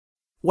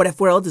What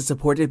If World is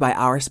supported by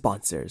our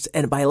sponsors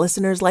and by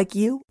listeners like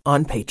you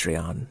on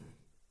Patreon.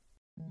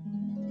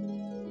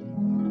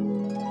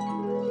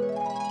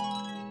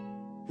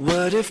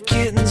 What if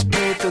kittens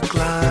played the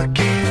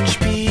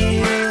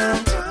glockenspiel?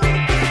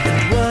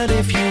 And what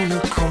if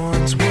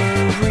unicorns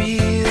were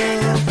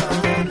real?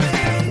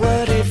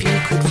 What if you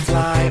could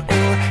fly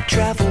or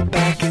travel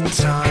back in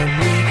time?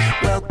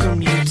 We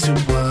welcome you to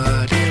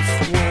What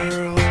If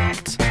World.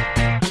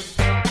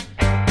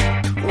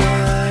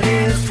 What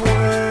If World?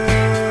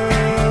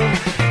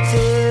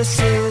 This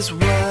is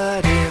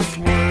What If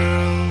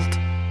World.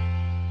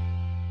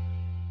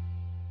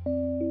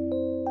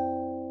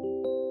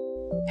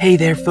 Hey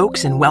there,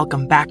 folks, and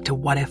welcome back to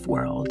What If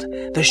World,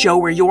 the show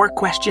where your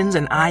questions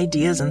and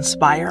ideas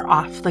inspire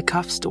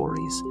off-the-cuff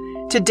stories.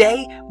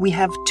 Today, we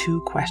have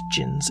 2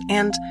 questions,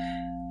 and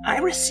I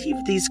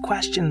received these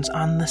questions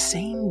on the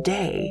same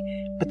day,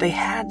 but they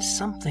had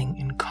something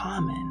in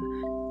common.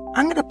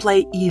 I'm going to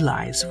play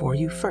Eli's for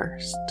you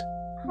first.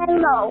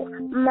 Hello,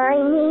 my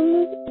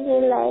name is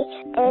Eli,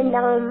 and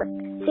I'm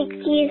 6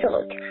 years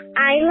old.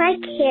 I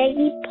like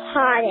Harry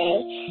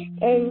Potter,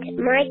 and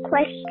my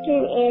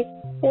question is,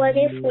 what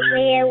if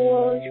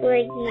werewolves were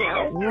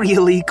real?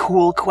 Really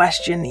cool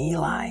question,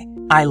 Eli.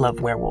 I love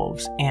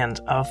werewolves, and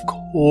of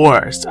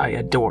course I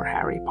adore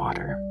Harry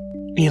Potter.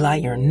 Eli,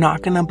 you're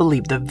not going to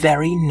believe the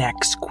very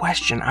next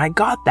question I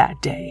got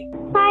that day.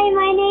 Hi,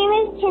 my name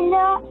is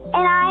Kendall,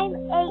 and I'm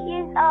 8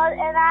 years old,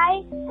 and I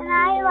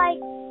like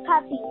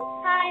puppies.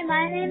 Hi,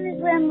 my name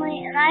is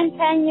Lindley, and I'm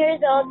 10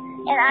 years old,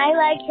 and I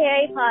like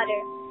Harry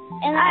Potter.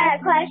 And our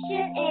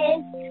question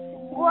is,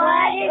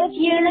 what if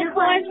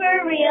unicorns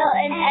were real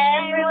and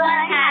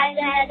everyone had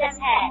them as a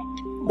pet?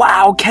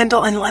 Wow,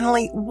 Kendall and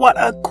Lindley, what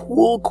a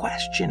cool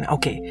question.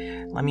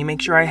 Okay, let me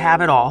make sure I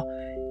have it all.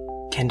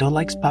 Kendall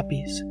likes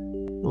puppies,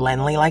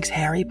 Lindley likes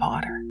Harry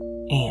Potter,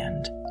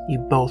 and you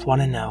both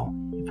want to know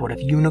what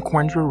if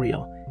unicorns were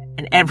real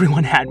and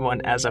everyone had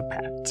one as a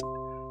pet.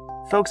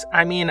 Folks,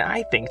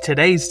 I think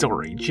today's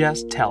story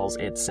just tells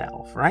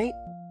itself, right?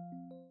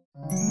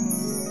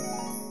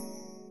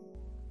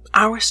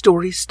 Our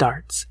story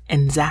starts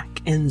in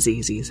Zach and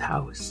Zizi's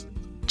house,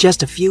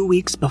 just a few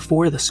weeks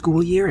before the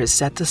school year is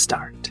set to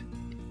start.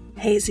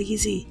 Hey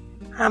Zizi,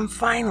 I'm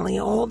finally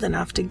old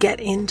enough to get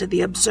into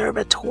the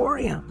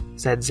observatorium,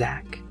 said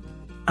Zach.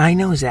 I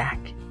know, Zach,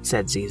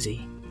 said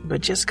Zizi, but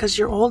just 'cause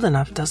you're old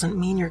enough doesn't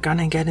mean you're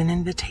gonna get an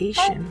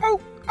invitation.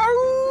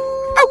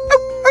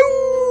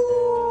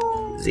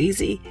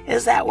 Zizi,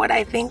 is that what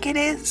I think it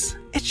is?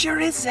 It sure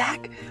is,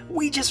 Zach.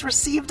 We just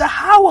received a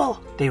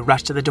howl. They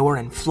rushed to the door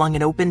and flung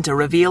it open to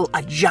reveal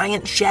a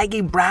giant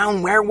shaggy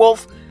brown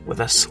werewolf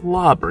with a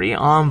slobbery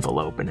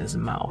envelope in his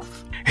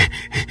mouth.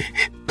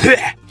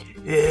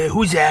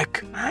 Who's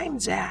Zach?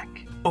 I'm Zach.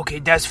 Okay,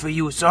 that's for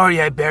you.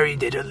 Sorry I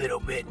buried it a little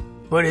bit,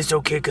 but it's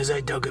okay 'cause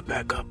I dug it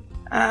back up.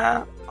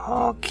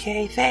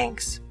 Okay,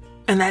 thanks.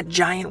 And that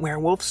giant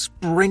werewolf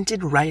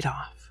sprinted right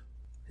off.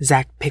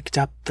 Zach picked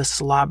up the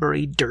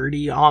slobbery,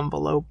 dirty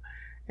envelope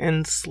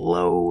and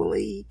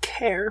slowly,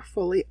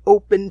 carefully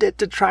opened it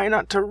to try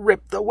not to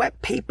rip the wet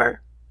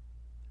paper.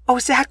 Oh,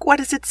 Zach, what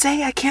does it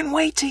say? I can't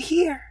wait to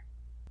hear.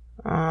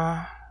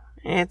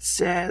 It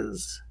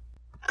says,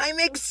 I'm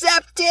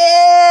accepted!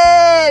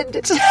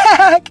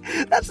 Zach,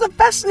 that's the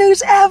best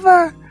news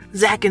ever!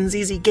 Zach and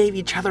Zizi gave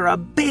each other a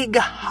big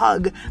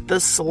hug, the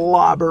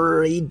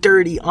slobbery,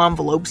 dirty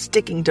envelope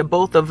sticking to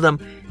both of them.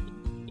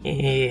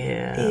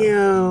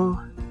 Ew.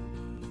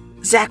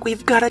 Zach,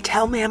 we've got to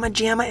tell Mama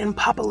Jamma and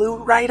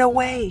Papaloo right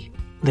away.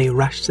 They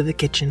rushed to the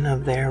kitchen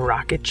of their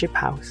rocket ship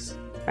house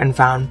and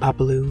found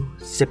Papaloo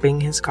sipping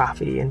his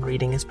coffee and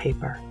reading his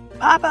paper.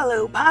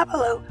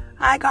 Papaloo,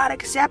 I got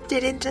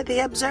accepted into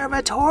the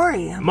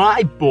observatorium.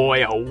 My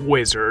boy a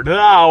wizard.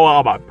 Oh,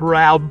 I'm a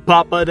proud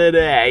papa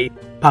today.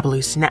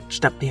 Papaloo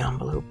snatched up the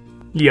envelope.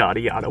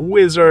 Yada yada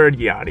wizard,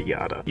 yada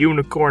yada.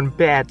 Unicorn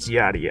bats,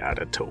 yada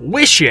yada.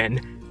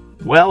 Tuition?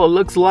 Well, it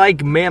looks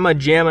like Mama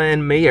Jamma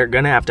and me are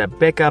gonna have to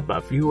pick up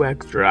a few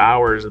extra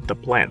hours at the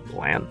plant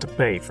to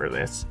pay for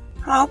this.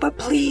 Oh, but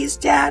please,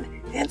 Dad,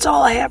 it's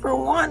all I ever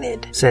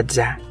wanted, said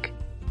Zach.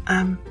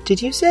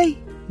 Did you say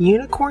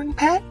unicorn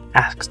pet?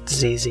 Asked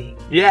Zizi.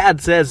 Yeah,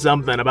 it says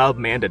something about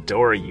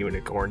mandatory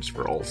unicorns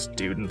for all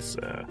students.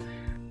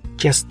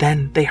 Just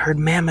then, they heard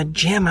Mama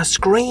Jamma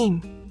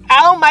scream.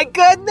 Oh my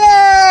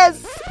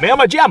goodness!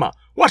 Mama Jamma,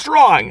 what's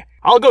wrong?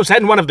 I'll go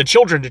send one of the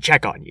children to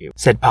check on you,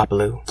 said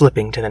Papaloo,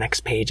 flipping to the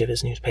next page of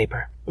his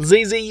newspaper.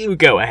 Zizi, you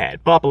go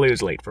ahead.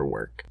 Papaloo's late for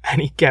work.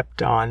 And he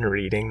kept on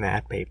reading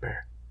that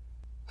paper.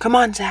 Come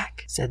on,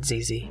 Zach, said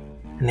Zizi,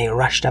 and they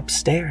rushed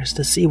upstairs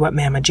to see what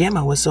Mama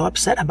Jamma was so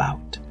upset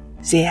about.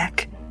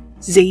 Zach,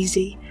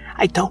 Zizi,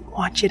 I don't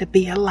want you to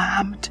be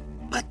alarmed,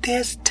 but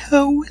there's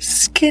 2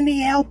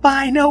 skinny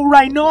albino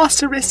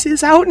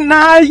rhinoceroses out in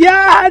our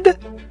yard.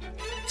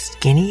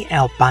 Skinny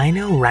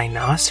albino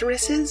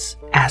rhinoceroses?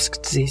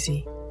 Asked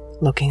Zizi,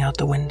 looking out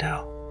the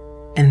window.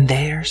 And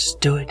there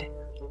stood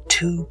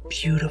 2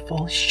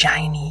 beautiful,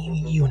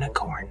 shiny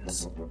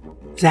unicorns.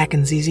 Zach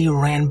and Zizi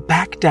ran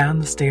back down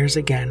the stairs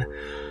again.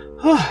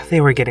 They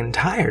were getting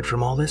tired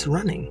from all this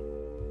running,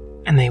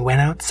 and they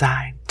went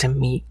outside to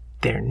meet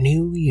their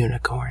new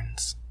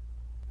unicorns.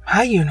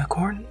 Hi,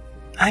 Unicorn.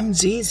 I'm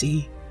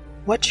Zizi.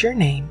 What's your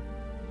name?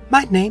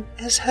 My name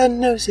is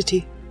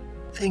Hernosity.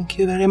 Thank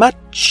you very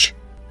much.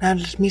 Now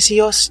let me see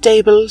your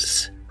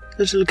stables,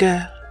 little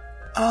girl.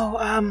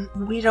 Oh,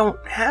 we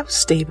don't have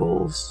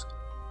stables,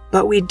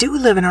 but we do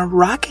live in a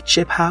rocket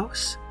ship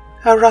house.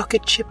 A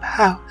rocket ship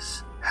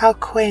house. How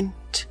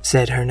quaint,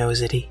 said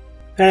Hernosity.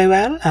 Very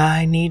well,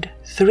 I need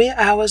 3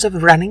 hours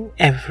of running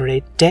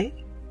every day,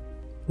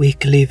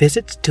 weekly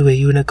visits to a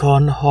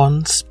unicorn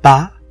horn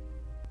spa,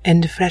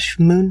 and fresh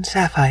moon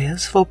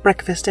sapphires for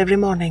breakfast every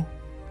morning.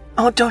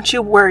 Oh, don't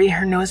you worry,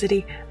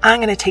 Hernosity. I'm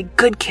going to take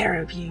good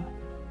care of you.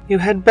 You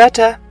had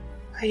better.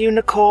 A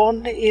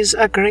unicorn is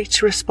a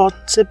great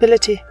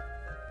responsibility.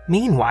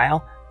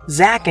 Meanwhile,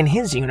 Zack and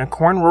his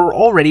unicorn were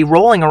already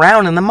rolling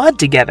around in the mud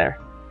together.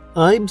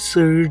 I'm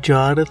Sir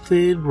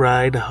Jonathan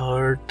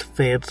Reinhardt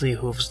Fancy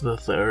Hooves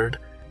III.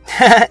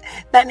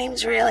 That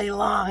name's really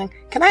long.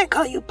 Can I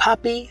call you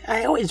Puppy?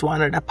 I always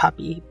wanted a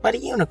puppy, but a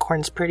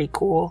unicorn's pretty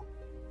cool.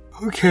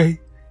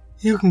 Okay,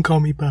 you can call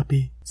me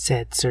Puppy,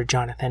 said Sir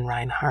Jonathan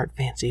Reinhardt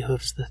Fancy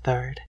Hooves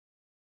III.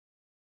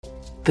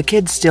 The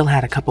kids still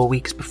had a couple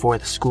weeks before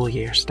the school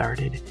year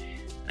started,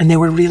 and they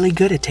were really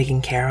good at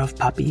taking care of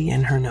Puppy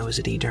and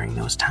Hernosity during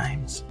those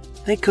times.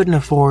 They couldn't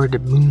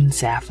afford moon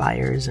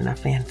sapphires and a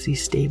fancy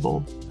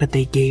stable, but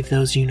they gave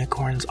those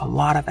unicorns a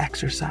lot of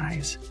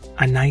exercise,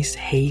 a nice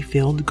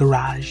hay-filled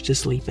garage to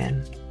sleep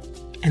in,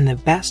 and the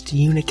best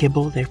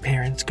unikibble their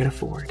parents could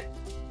afford.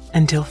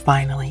 Until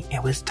finally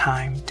it was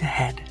time to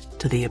head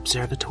to the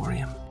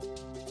observatorium.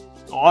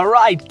 All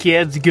right,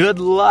 kids, good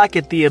luck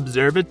at the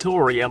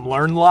observatorium.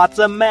 Learn lots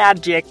of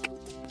magic.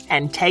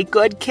 And take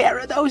good care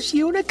of those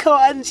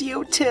unicorns,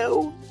 you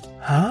two.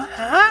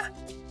 Huh?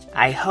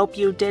 I hope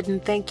you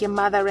didn't think your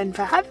mother and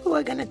father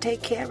were going to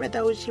take care of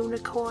those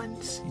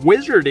unicorns.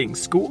 Wizarding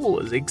school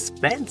is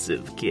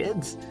expensive,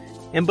 kids.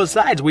 And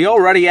besides, we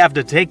already have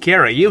to take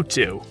care of you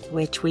two.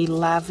 Which we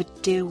love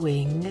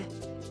doing.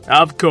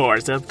 Of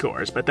course,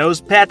 but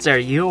those pets are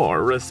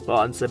your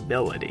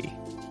responsibility.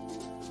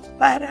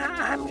 But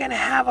I'm going to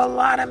have a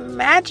lot of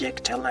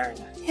magic to learn.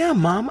 Yeah,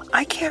 Mom,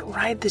 I can't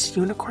ride this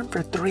unicorn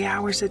for 3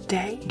 hours a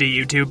day. Do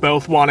you two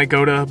both want to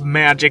go to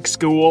magic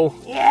school?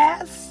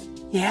 Yes.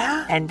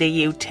 Yeah? And do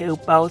you two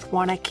both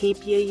want to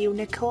keep your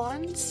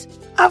unicorns?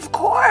 Of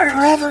course!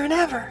 Forever and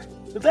ever.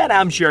 Then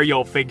I'm sure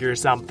you'll figure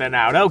something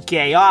out.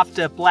 Okay, off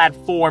to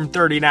platform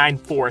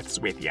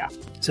 39/4 with ya.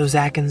 So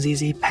Zack and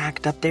Zizi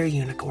packed up their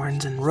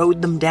unicorns and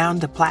rode them down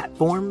to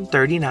platform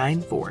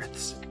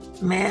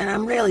 39/4. Man,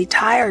 I'm really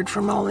tired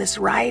from all this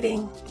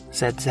riding,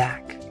 said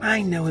Zack.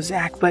 I know,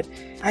 Zack, but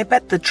I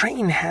bet the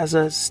train has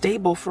a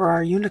stable for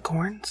our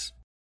unicorns.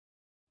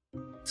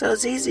 So,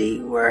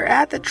 Zizi, we're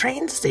at the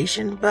train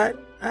station, but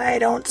I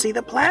don't see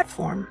the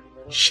platform.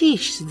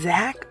 Sheesh,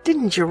 Zack,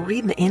 didn't you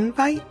read the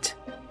invite?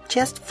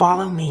 Just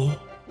follow me.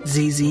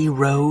 Zizi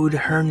rode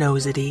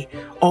Hernosity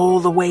all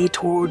the way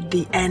toward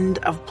the end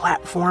of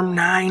platform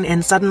 9,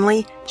 and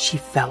suddenly she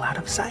fell out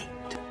of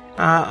sight.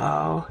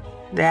 Uh-oh,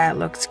 that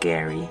looked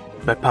scary.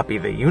 But Puppy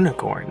the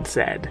Unicorn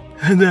said,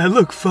 That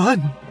looked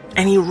fun.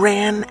 And he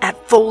ran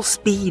at full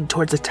speed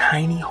towards a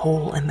tiny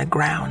hole in the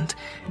ground,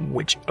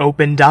 which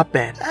opened up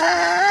and...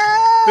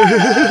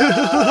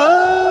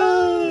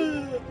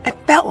 It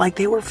felt like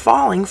they were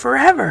falling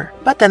forever.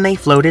 But then they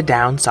floated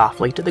down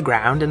softly to the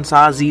ground and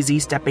saw Zizi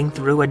stepping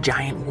through a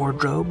giant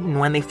wardrobe. And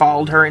when they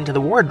followed her into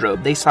the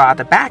wardrobe, they saw at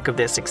the back of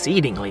this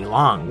exceedingly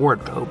long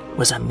wardrobe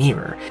was a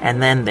mirror.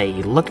 And then they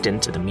looked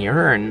into the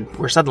mirror and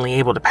were suddenly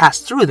able to pass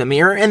through the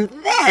mirror. And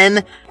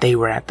then they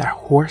were at the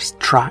Horse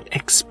Trot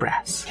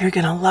Express. You're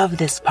gonna love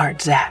this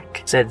part,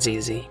 Zack, said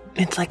Zizi.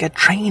 It's like a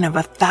train of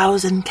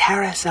 1,000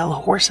 carousel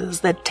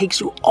horses that takes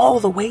you all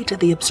the way to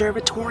the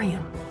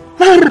observatorium.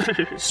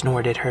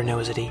 Snorted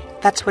Hernosity.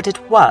 That's what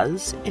it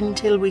was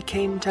until we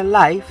came to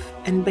life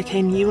and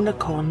became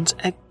unicorns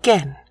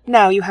again.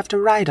 Now you have to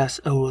ride us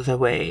all the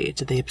way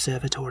to the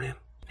observatorium.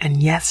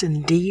 And yes,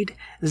 indeed,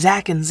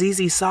 Zack and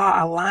Zizi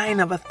saw a line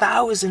of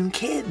 1,000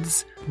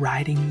 kids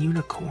riding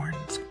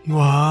unicorns.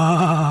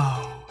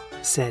 Wow,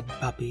 said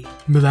Puppy.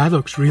 But that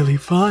looks really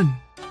fun.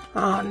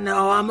 Oh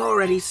no, I'm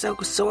already so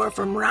sore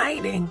from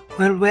riding.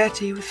 Well, where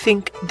do you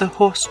think the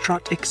Horse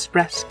Trot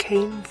Express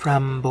came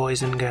from,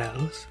 boys and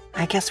girls?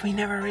 I guess we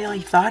never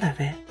really thought of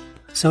it.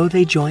 So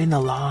they joined the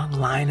long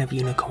line of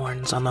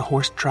unicorns on the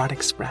Horse Trot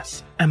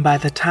Express, and by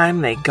the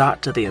time they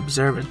got to the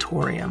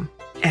observatorium,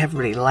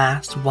 every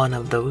last one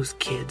of those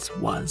kids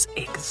was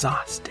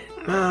exhausted.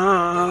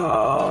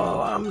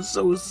 Oh, I'm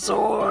so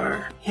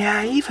sore.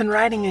 Yeah, even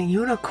riding a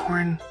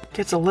unicorn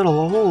gets a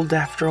little old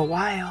after a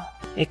while.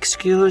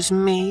 Excuse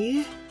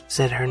me,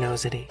 said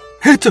Hernosity.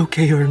 It's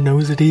okay,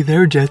 Hernosity,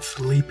 they're just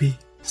sleepy,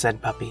 said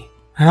Puppy.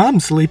 And I'm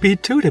sleepy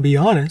too, to be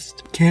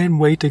honest. Can't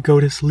wait to go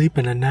to sleep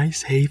in a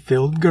nice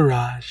hay-filled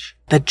garage.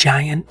 The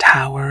giant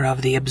tower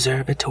of the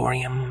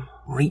observatorium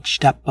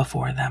reached up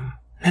before them,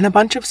 and a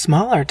bunch of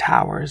smaller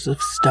towers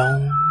of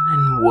stone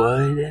and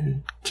wood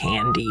and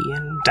candy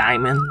and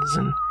diamonds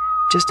and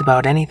just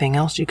about anything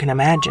else you can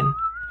imagine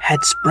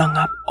had sprung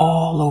up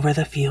all over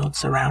the field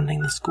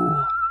surrounding the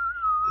school,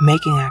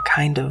 making a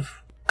kind of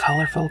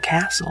colorful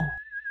castle.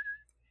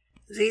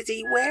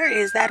 "Zizi, where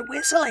is that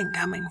whistling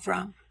coming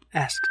from?"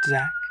 asked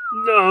Zack.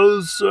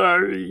 No,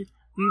 sorry.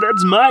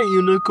 That's my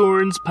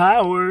unicorn's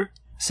power,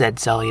 said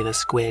Sully the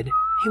squid.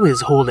 He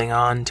was holding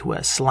on to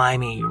a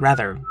slimy,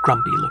 rather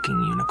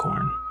grumpy-looking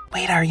unicorn.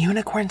 Wait, our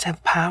unicorns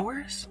have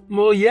powers?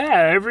 Well,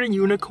 yeah, every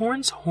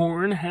unicorn's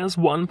horn has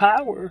one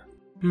power.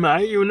 My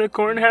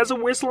unicorn has a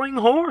whistling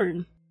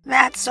horn.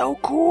 That's so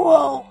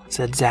cool,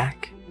 said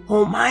Zack.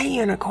 Well, my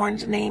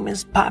unicorn's name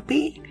is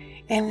Puppy,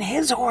 and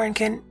his horn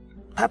can...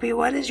 Puppy,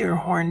 what does your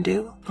horn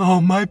do?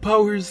 Oh, my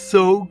power's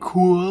so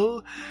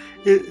cool.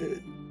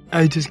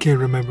 I just can't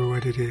remember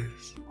what it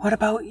is. What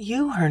about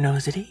you,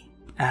 Hernosity?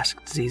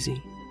 Asked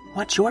Zizi.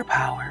 What's your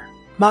power?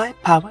 My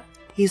power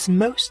is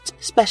most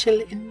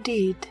special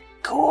indeed.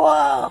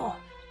 Cool!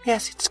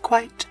 Yes, it's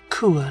quite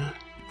cool.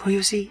 For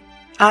you see,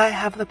 I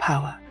have the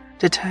power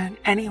to turn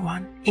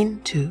anyone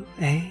into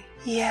a...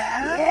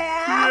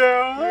 Yeah.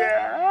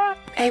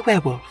 A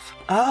werewolf.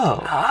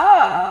 Oh.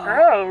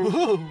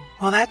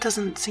 Well, that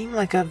doesn't seem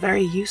like a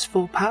very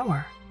useful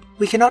power.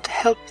 We cannot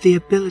help the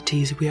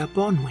abilities we are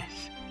born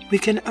with. We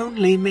can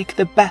only make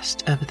the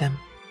best of them.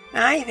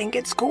 I think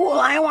it's cool.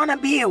 I want to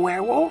be a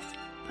werewolf.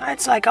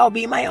 It's like I'll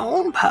be my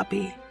own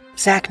puppy.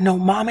 Zack, no,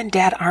 Mom and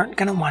Dad aren't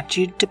going to want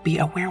you to be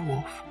a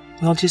werewolf.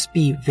 We'll just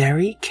be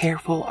very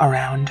careful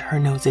around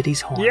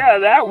Hernosity's horn. Yeah,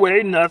 that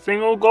way nothing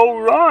will go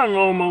wrong,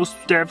 almost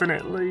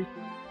definitely.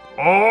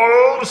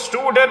 All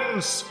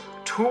students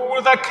to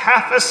the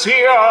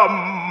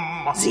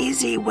Cafeseum!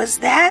 Zizi, was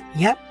that?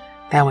 Yep,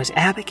 that was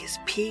Abacus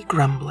P.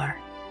 Grumbler.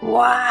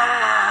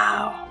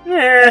 Wow!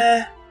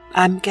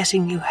 I'm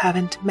guessing you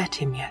haven't met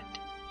him yet.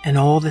 And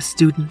all the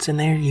students and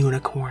their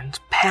unicorns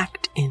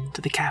packed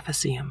into the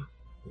Cafeseum.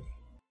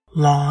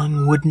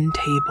 Long wooden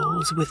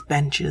tables with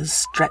benches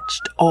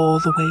stretched all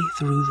the way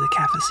through the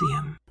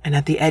Cafeseum, and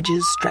at the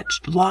edges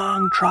stretched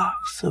long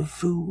troughs of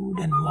food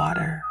and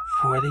water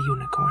for the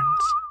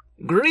unicorns.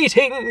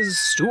 Greetings,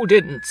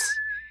 students.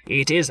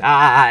 It is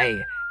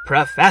I,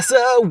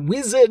 Professor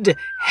Wizard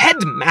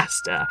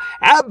Headmaster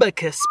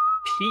Abacus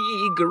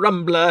P.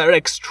 Grumbler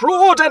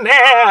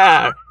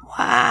Extraordinaire.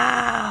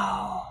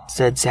 Wow,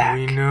 said Zack.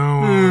 We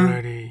know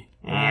already.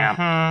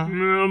 Yeah.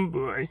 Oh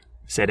boy,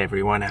 said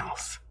everyone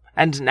else.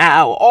 And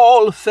now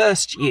all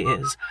first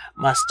years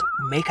must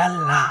make a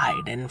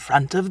line in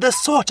front of the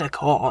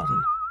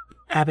Sorticorn.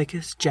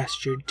 Abacus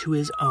gestured to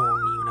his own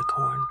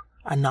unicorn,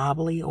 a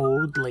knobbly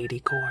old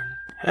ladycorn.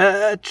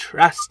 Her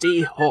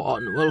trusty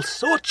horn will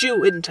sort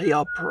you into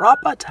your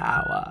proper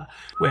tower,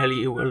 where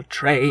you will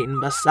train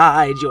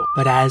beside your...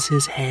 But as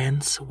his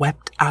hand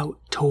swept out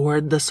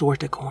toward the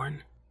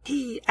Sorticorn,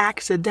 he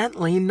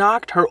accidentally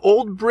knocked her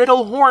old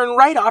brittle horn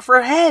right off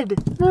her head.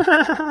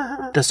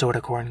 The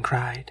Sorticorn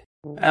cried.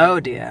 Oh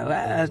dear,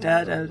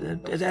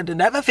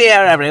 never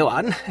fear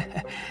everyone.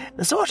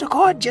 The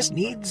Sorticorn just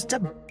needs to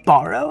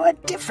borrow a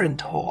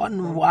different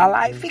horn while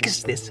I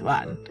fix this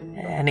one.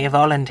 Any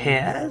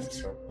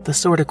volunteers? The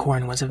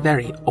Sorticorn was a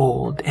very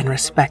old and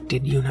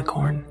respected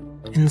unicorn,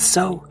 and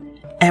so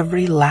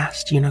every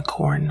last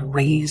unicorn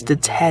raised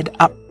its head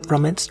up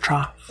from its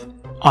trough,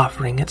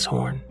 offering its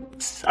horn.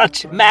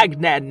 Such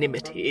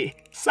magnanimity,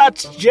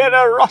 such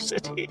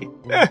generosity.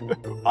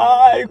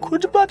 I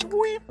could but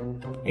weep.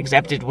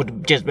 Except it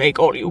would just make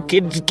all you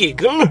kids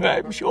giggle,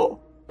 I'm sure.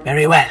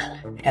 Very well.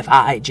 If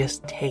I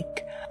just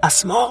take a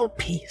small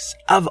piece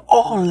of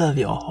all of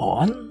your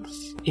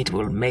horns, it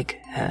will make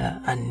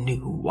her a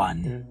new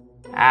one.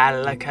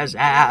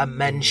 Alakazam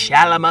and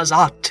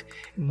Shalamazot,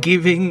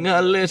 giving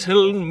a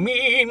little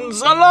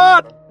means a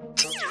lot.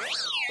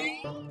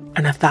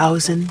 And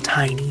 1,000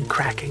 tiny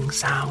cracking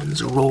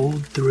sounds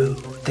rolled through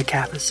the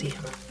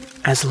Cafeseum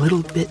as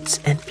little bits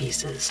and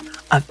pieces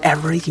of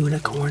every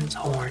unicorn's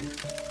horn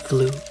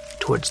flew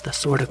towards the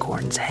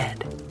Sorticorn's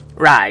head.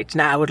 Right,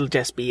 now it'll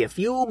just be a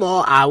few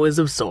more hours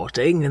of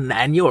sorting, and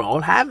then you'll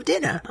all have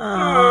dinner.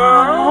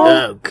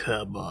 Oh,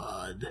 come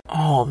on.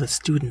 All the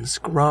students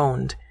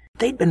groaned.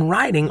 They'd been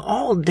riding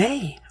all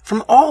day,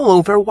 from all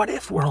over What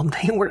If World.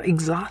 They were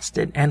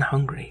exhausted and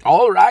hungry.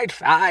 All right,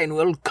 fine,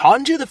 we'll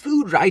conjure the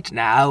food right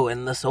now,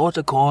 and the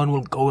Sorticorn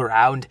will go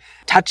around,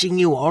 touching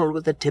you all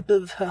with the tip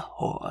of her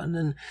horn,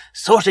 and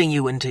sorting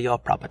you into your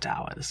proper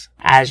towers,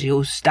 as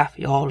you stuff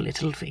your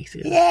little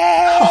faces.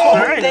 Yeah!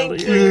 Oh,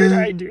 thank you. Good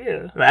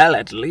idea. Well,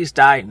 at least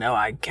I know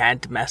I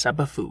can't mess up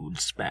a food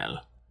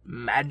spell.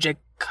 Magic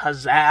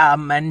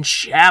Kazam and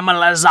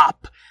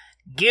Shamalazop!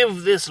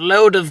 Give this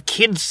load of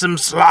kids some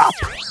slop.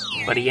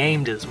 But he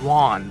aimed his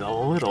wand a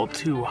little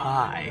too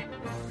high,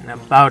 and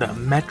about a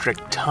metric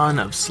ton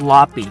of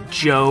sloppy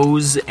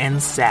joes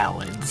and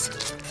salads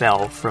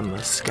fell from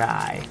the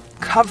sky,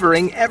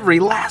 covering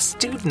every last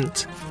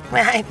student.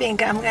 I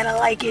think I'm gonna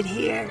like it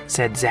here,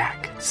 said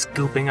Zack,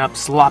 scooping up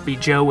Sloppy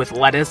Joe with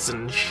lettuce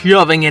and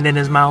shoving it in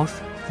his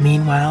mouth.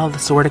 Meanwhile, the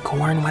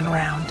Sorticorn went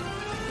around,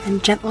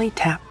 and gently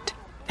tapped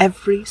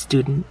every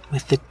student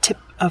with the tip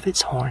of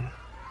its horn.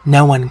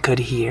 No one could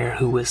hear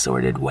who was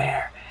sorted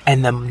where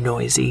in the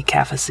noisy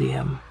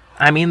cafeseum.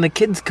 I mean, the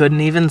kids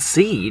couldn't even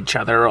see each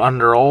other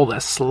under all the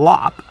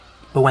slop.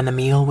 But when the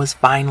meal was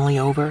finally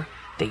over,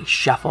 they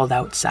shuffled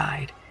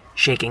outside,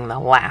 shaking the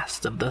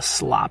last of the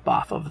slop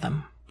off of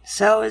them.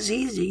 So,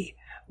 Zizi,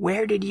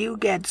 where did you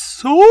get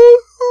sorted?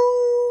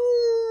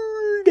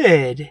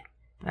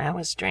 That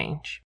was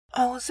strange.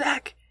 Oh,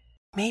 Zach,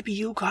 maybe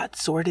you got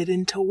sorted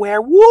into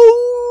Werewolf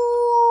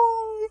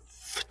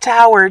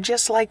Tower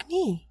just like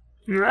me.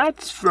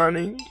 That's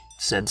funny,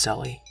 said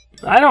Sully.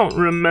 I don't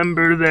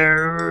remember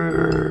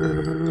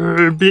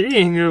there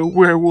being a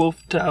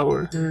werewolf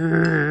tower.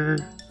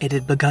 It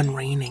had begun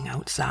raining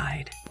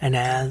outside, and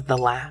as the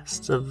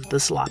last of the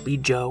sloppy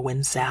joe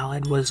and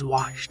salad was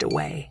washed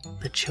away,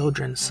 the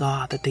children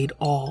saw that they'd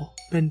all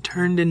been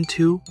turned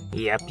into,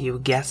 yep, you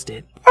guessed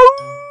it,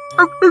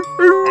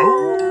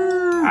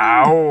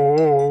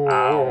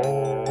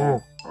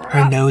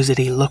 Her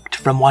Nosity looked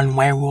from one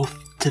werewolf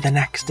to the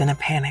next in a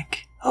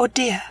panic. Oh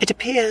dear, it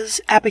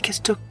appears Abacus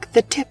took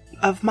the tip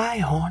of my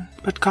horn,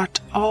 but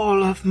got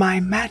all of my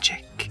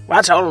magic.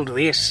 What's all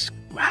this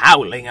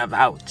howling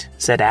about?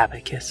 Said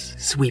Abacus,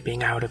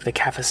 sweeping out of the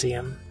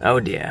cafeseum. Oh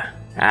dear,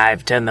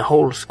 I've turned the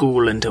whole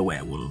school into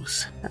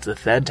werewolves. That's the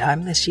 3rd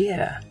time this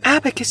year.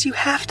 Abacus, you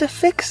have to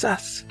fix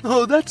us.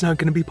 Oh, that's not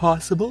going to be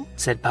possible,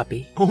 said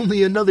Puppy.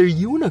 Only another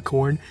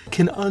unicorn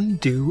can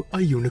undo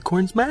a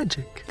unicorn's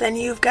magic. Then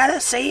you've got to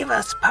save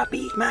us,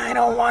 Puppy. I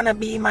don't want to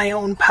be my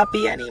own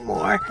puppy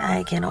anymore.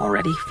 I can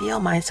already feel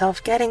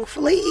myself getting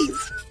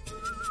fleas.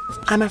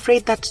 I'm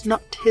afraid that's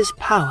not his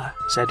power,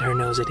 said Her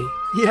Nosity.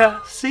 Yeah,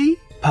 see?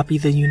 Puppy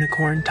the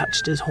unicorn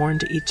touched his horn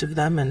to each of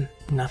them, and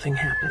nothing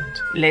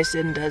happened.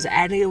 Listen, does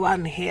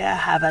anyone here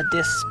have a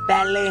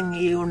dispelling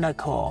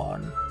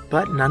unicorn?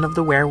 But none of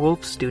the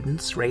werewolf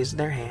students raised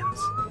their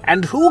hands.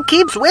 And who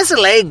keeps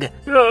whistling?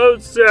 Oh,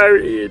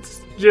 sorry,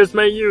 it's just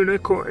my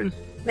unicorn.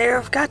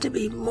 There have got to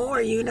be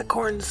more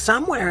unicorns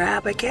somewhere,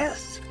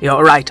 Abacus.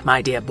 You're right,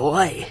 my dear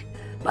boy.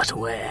 But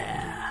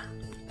where?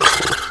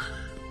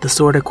 The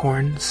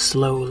Sorticorn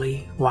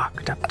slowly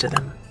walked up to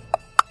them.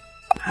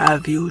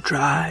 Have you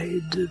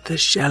tried the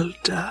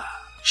shelter?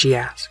 She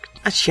asked.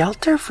 A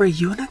shelter for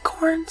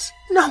unicorns?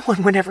 No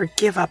one would ever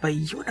give up a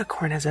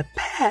unicorn as a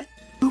pet.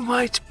 You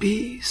might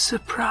be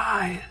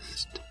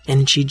surprised.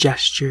 And she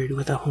gestured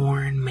with a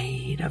horn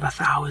made of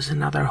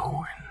 1,000 other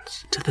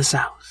horns to the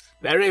south.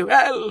 Very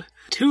well.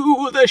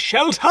 To the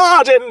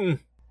Sheltarden!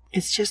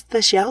 It's just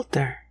the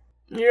shelter.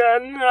 Yeah,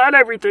 not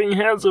everything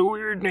has a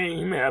weird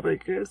name,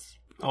 Abacus.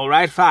 All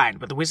right, fine,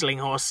 but the whistling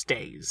horse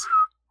stays.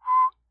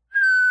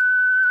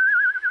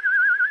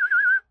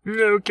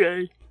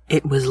 Okay.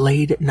 It was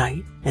late at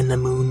night, and the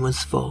moon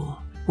was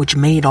full, which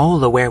made all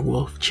the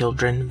werewolf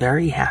children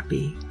very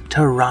happy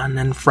to run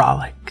and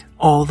frolic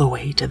all the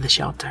way to the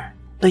shelter.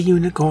 The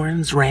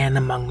unicorns ran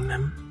among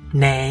them,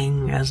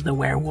 neighing as the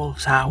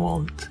werewolves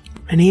howled,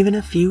 and even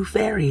a few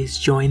fairies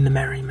joined the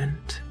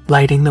merriment,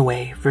 lighting the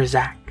way for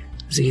Zack,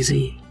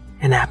 Zizi,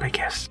 and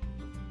Abacus.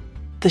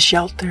 The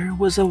shelter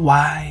was a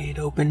wide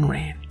open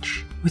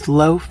ranch, with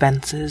low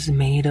fences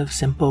made of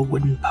simple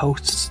wooden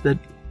posts that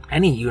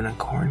any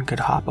unicorn could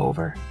hop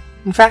over.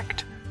 In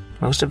fact,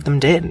 most of them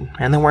did,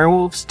 and the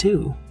werewolves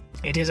too.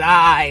 It is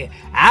I,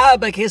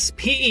 Abacus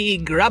P.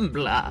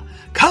 Grumbler,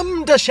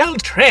 come to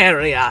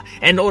Sheltraria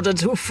in order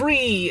to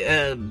free,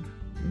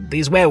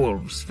 these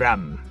werewolves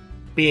from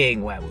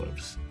being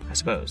werewolves, I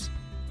suppose.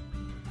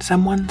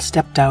 Someone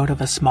stepped out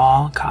of a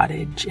small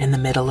cottage in the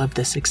middle of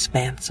this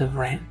expansive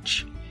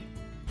ranch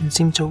and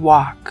seemed to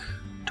walk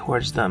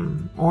towards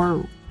them,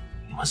 or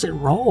was it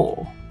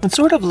roll? It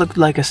sort of looked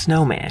like a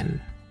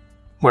snowman,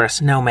 or a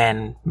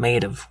snowman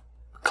made of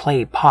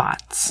clay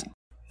pots.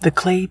 The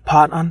clay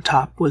pot on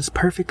top was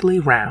perfectly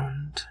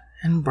round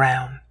and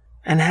brown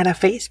and had a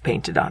face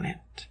painted on it.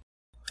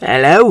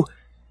 Hello,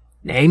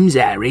 name's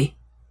Harry.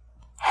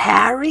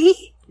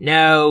 Harry?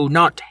 No,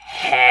 not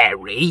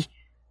Harry.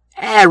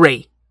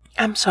 Harry.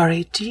 I'm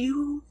sorry, do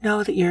you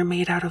know that you're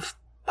made out of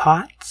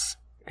pots?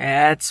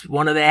 That's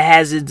one of the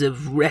hazards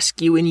of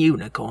rescuing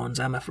unicorns,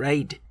 I'm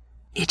afraid.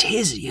 It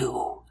is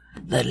you,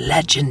 the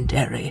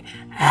legendary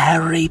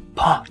Harry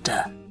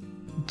Potter.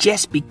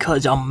 Just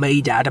because I'm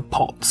made out of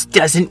pots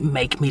doesn't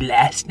make me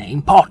last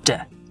name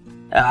Potter.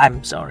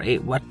 I'm sorry,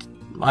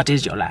 what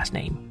is your last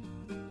name?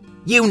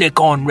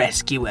 Unicorn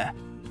Rescuer.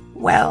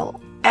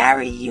 Well,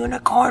 Harry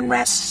Unicorn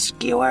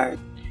Rescuer,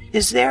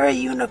 is there a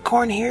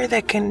unicorn here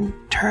that can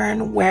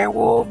turn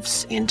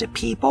werewolves into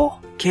people?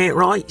 Can't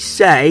right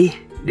say.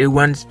 New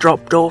ones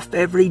dropped off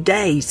every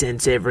day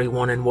since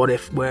everyone in What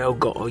If World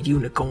got a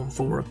unicorn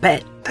for a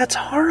pet. That's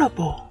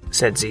horrible,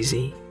 said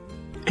Zizi.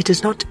 It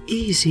is not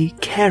easy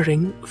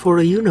caring for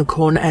a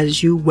unicorn,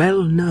 as you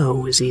well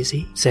know,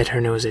 Zizi, said Her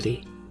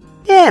Nosity.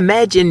 Yeah,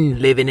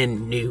 imagine living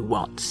in New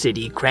What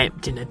City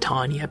cramped in a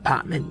tiny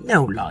apartment.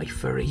 No life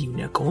for a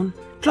unicorn.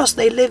 Plus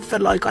they live for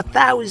like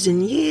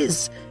 1,000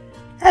 years.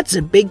 That's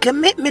a big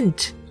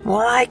commitment.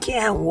 Well, I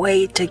can't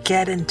wait to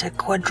get into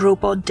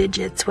quadruple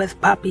digits with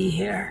Puppy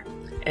here.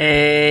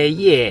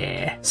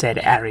 Yeah, said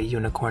Ari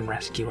Unicorn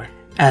Rescuer,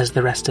 as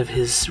the rest of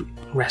his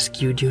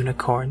rescued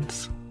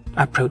unicorns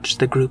approached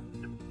the group.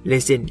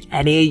 Listen,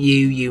 any of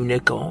you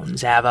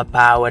unicorns have a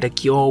power to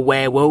cure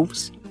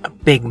werewolves? A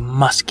big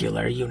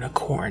muscular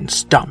unicorn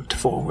stomped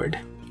forward.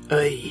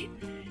 Aye,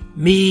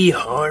 me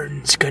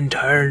horns can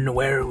turn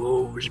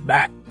werewolves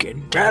back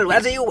in time. Well,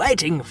 what are you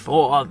waiting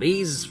for?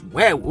 These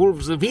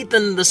werewolves have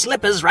eaten the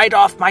slippers right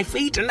off my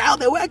feet, and now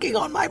they're working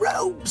on my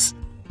robes.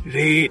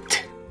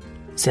 Right,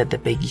 said the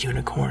big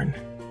unicorn,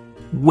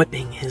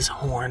 whipping his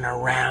horn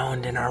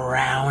around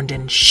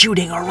and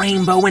shooting a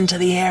rainbow into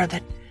the air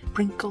that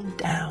sprinkled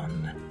down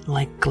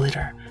like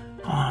glitter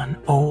on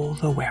all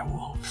the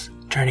werewolves,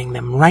 turning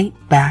them right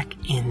back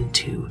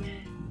into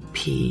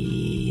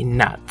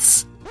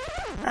peanuts.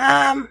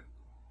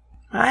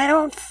 I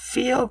don't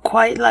feel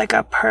quite like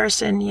a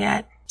person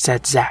yet,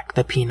 said Zack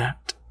the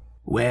Peanut.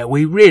 Well,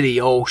 we really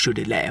all should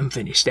have let him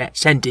finish that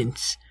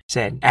sentence,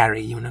 said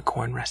Ari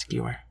Unicorn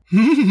Rescuer.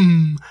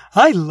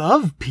 I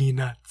love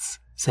peanuts,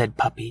 said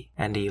Puppy,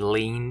 and he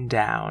leaned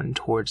down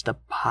towards the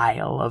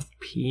pile of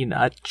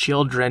peanut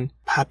children.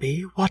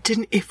 Puppy, what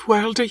in if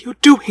world are you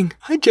doing?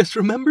 I just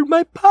remembered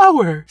my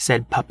power,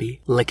 said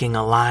Puppy, licking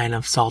a line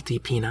of salty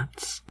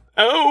peanuts.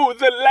 Oh,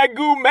 the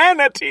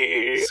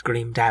legumanity!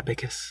 Screamed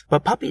Abacus.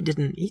 But Puppy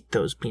didn't eat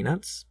those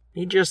peanuts.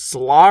 He just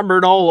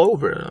slobbered all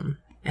over them.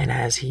 And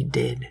as he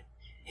did,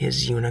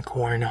 his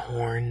unicorn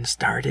horn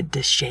started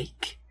to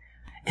shake.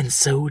 And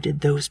so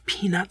did those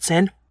peanuts,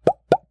 and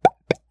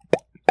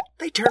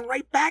they turned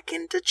right back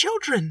into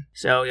children.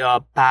 So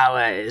your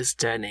power is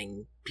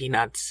turning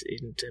peanuts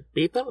into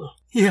people?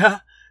 Yeah,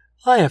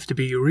 I have to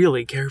be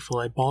really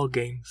careful at ball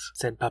games,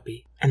 said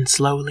Puppy. And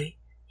slowly,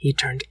 he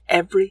turned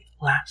every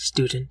last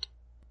student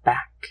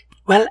back.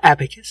 Well,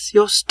 Abacus,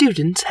 your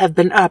students have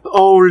been up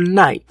all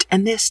night,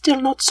 and they're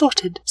still not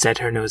sorted, said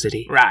her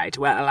Nosity. Right,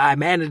 well, I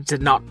managed to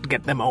not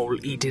get them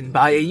all eaten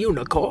by a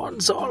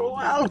unicorn, so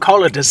I'll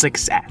call it a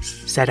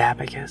success, said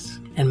Abacus.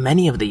 And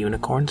many of the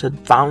unicorns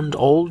had found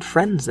old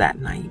friends that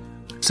night.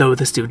 So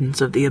the students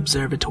of the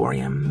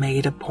observatorium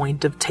made a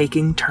point of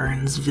taking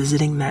turns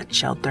visiting that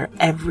shelter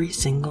every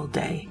single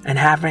day, and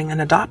having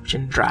an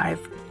adoption drive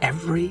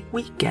every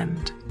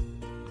weekend.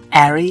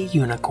 Ari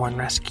Unicorn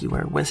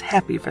Rescuer was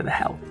happy for the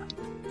help.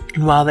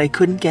 And while they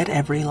couldn't get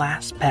every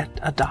last pet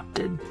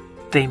adopted,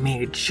 they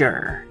made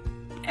sure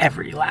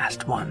every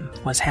last one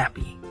was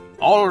happy.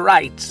 All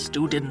right,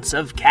 students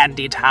of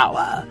Candy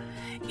Tower,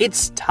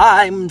 it's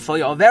time for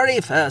your very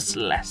first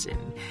lesson.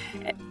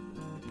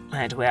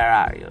 Wait, where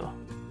are you?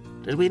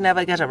 Did we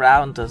never get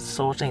around to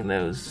sorting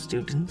those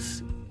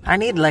students? I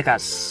need like a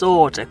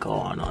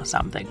sorticorn or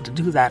something to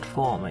do that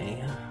for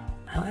me.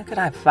 Where could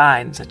I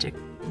find such a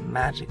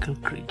magical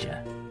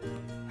creature?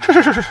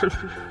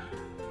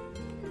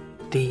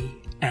 The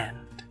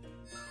end.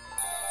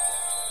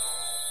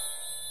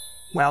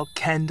 Well,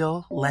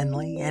 Kendall,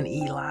 Lenley, and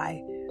Eli,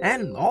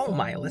 and all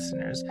my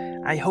listeners,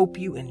 I hope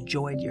you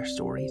enjoyed your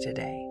story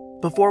today.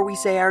 Before we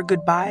say our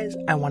goodbyes,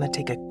 I want to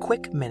take a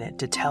quick minute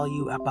to tell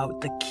you about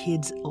the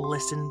Kids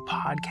Listen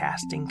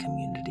podcasting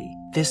community.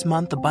 This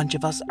month, a bunch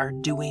of us are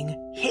doing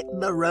Hit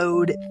the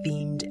Road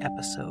themed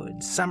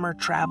episodes, summer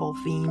travel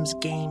themes,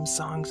 games,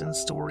 songs, and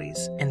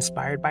stories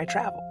inspired by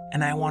travel.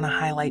 And I want to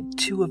highlight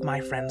two of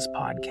my friends'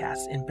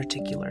 podcasts in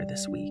particular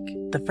this week.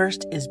 The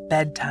first is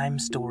Bedtime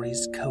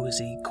Stories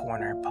Cozy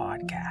Corner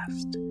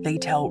podcast. They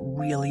tell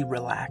really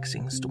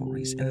relaxing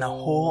stories, and the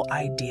whole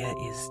idea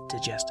is to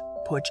just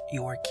put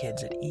your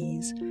kids at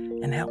ease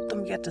and help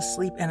them get to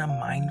sleep in a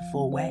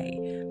mindful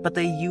way. But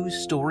they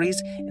use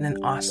stories in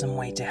an awesome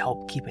way to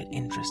help keep it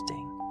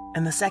interesting.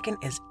 And the second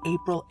is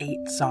April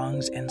 8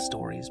 Songs and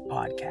Stories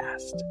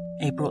podcast.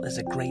 April is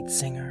a great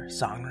singer,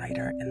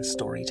 songwriter, and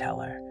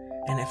storyteller.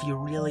 And if you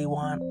really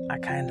want a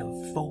kind of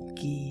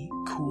folky,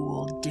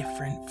 cool,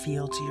 different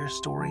feel to your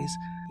stories,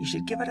 you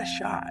should give it a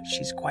shot.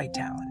 She's quite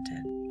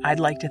talented. I'd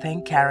like to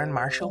thank Karen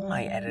Marshall,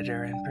 my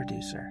editor and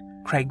producer,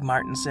 Craig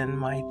Martinson,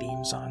 my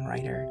theme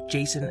songwriter,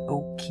 Jason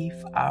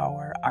O'Keefe,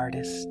 our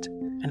artist,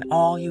 and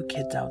all you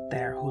kids out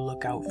there who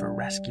look out for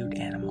rescued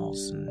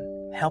animals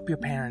and help your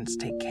parents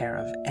take care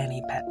of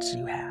any pets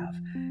you have.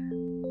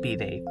 Be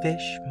they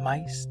fish,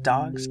 mice,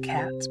 dogs,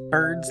 cats,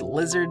 birds,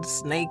 lizards,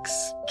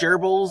 snakes,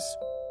 gerbils,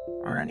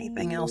 or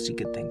anything else you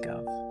could think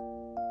of.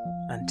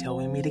 Until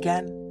we meet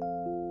again,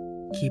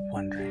 keep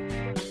wondering.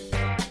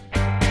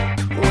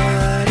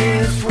 What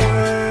if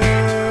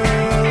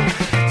world,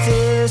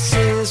 this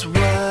is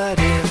what